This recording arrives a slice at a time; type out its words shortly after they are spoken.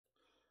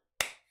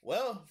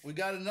Well, we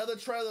got another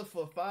trailer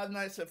for Five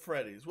Nights at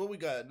Freddy's. What we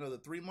got? Another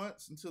 3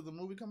 months until the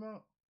movie come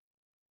out?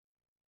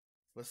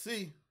 Let's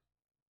see.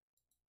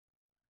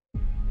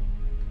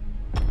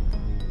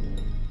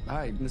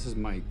 Hi, this is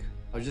Mike.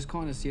 I was just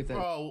calling to see if that...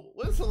 Bro,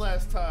 when's the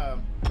last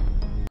time?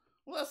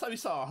 Last time you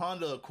saw a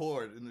Honda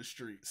Accord in the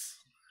streets?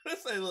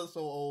 This ain't look so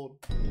old.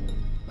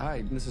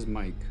 Hi, this is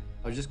Mike.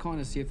 I was just calling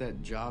to see if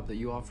that job that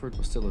you offered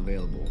was still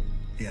available.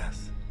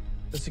 Yes.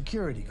 The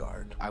security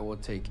guard. I will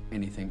take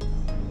anything.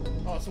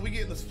 Oh, so we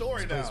getting the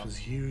story now. This place was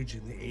huge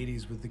in the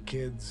 80s with the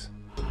kids.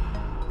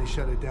 They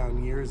shut it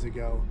down years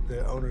ago.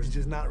 The owner's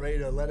just not ready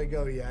to let it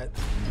go yet.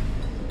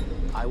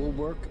 I will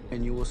work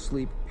and you will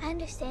sleep. I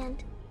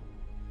understand.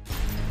 That's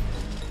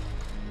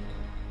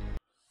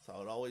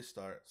how it always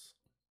starts.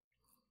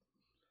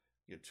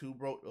 You're too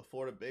broke to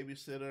afford a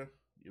babysitter.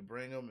 You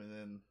bring them, and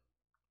then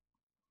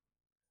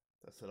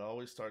that's how it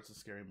always starts in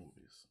scary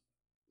movies.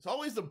 It's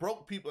always the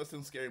broke people that's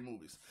in scary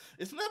movies.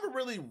 It's never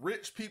really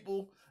rich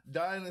people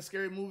dying in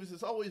scary movies.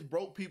 It's always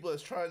broke people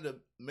that's trying to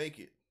make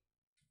it.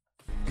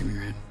 Give me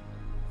your hand.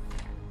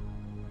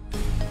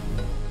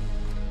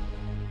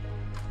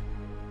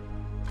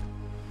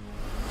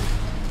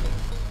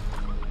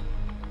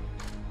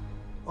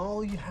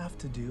 All you have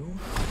to do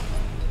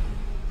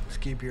is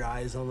keep your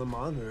eyes on the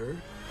monitor.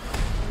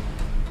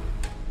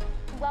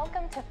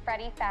 Welcome to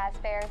Freddy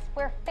Fazbear's,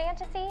 where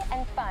fantasy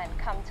and fun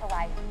come to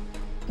life.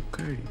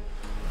 Okay.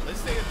 They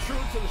staying true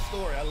to the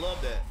story. I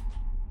love that.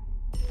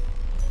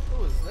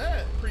 Who is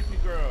that creepy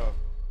girl?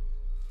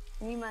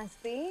 You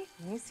must be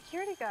new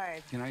security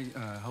guard. Can I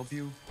help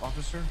you,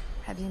 officer?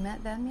 Have you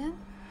met them yet?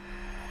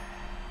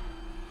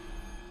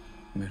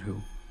 Met who?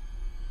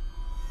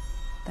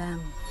 Them.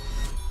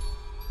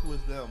 Who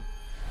is them?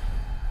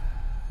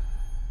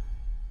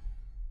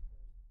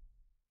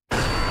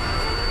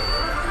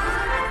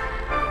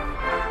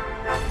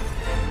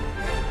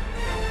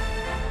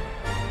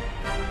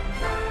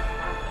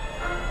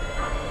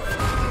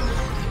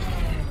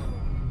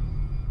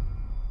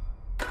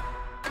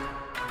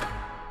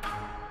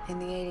 In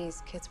the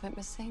 80s, kids went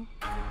missing.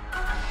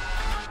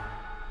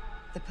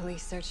 The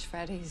police searched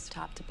Freddy's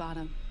top to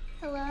bottom.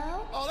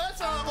 Hello? Oh,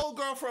 that's our old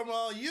girl from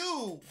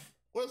You.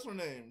 What's her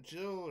name?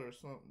 Jill or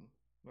something?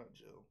 Not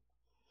Jill.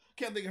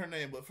 Can't think of her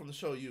name, but from the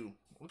show You.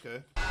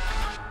 Okay.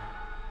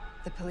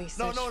 The police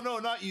No, searched... no,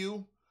 not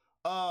You.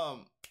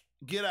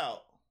 Get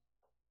Out.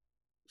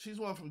 She's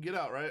one from Get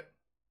Out, right?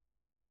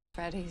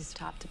 Freddy's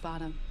top to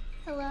bottom.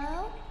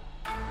 Hello?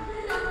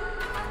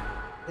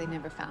 They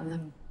never found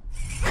them.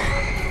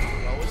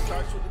 It always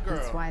starts with the girl.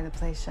 That's why the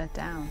place shut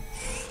down.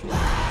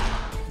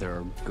 There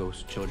are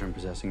ghost children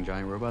possessing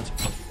giant robots.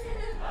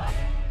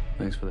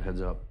 Thanks for the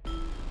heads up.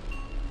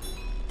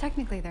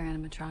 Technically, they're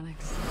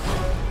animatronics.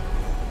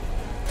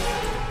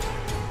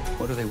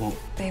 What do they want?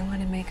 They want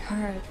to make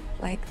her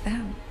like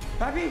them.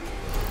 Papi!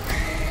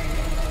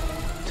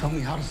 Tell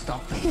me how to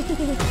stop them.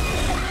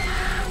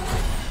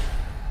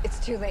 It's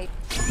too late.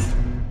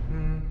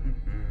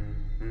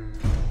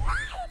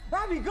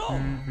 Robbie, go!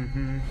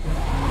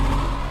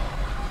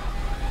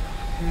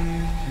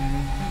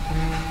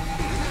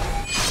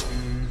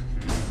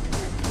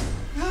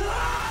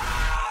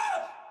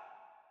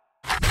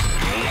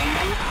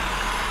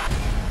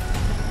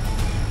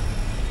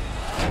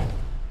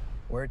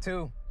 Where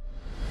to?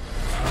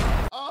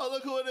 Oh,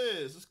 look who it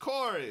is. It's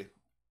Corey.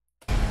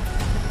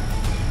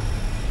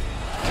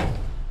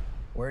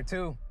 Where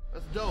to?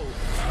 That's dope.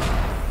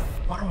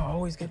 Why do I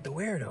always get the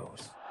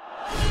weirdos?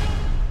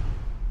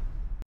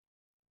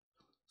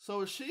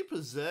 So is she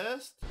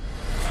possessed?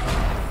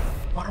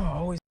 Why do I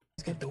always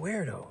get the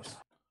weirdos?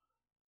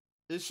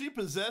 Is she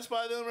possessed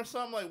by them or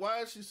something? Like, why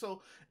is she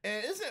so...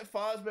 And isn't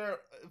Fazbear,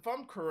 if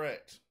I'm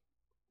correct,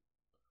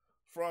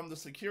 from the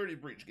Security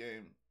Breach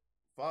game,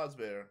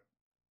 Fazbear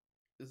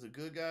is a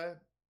good guy,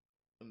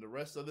 and the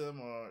rest of them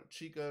are,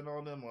 Chica and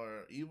all them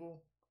are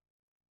evil?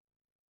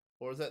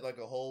 Or is that like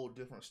a whole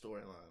different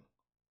storyline?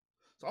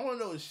 So I want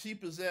to know, is she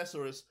possessed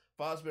or is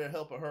Fazbear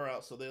helping her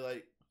out so they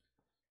like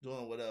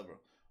doing whatever?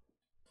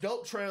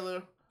 Dope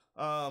trailer.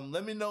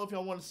 Let me know if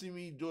y'all want to see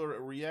me do a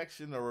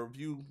reaction or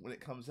review when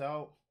it comes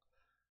out.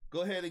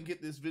 Go ahead and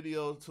get this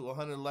video to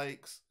 100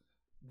 likes.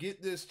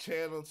 Get this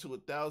channel to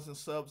 1,000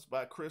 subs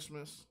by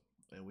Christmas,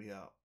 and we out.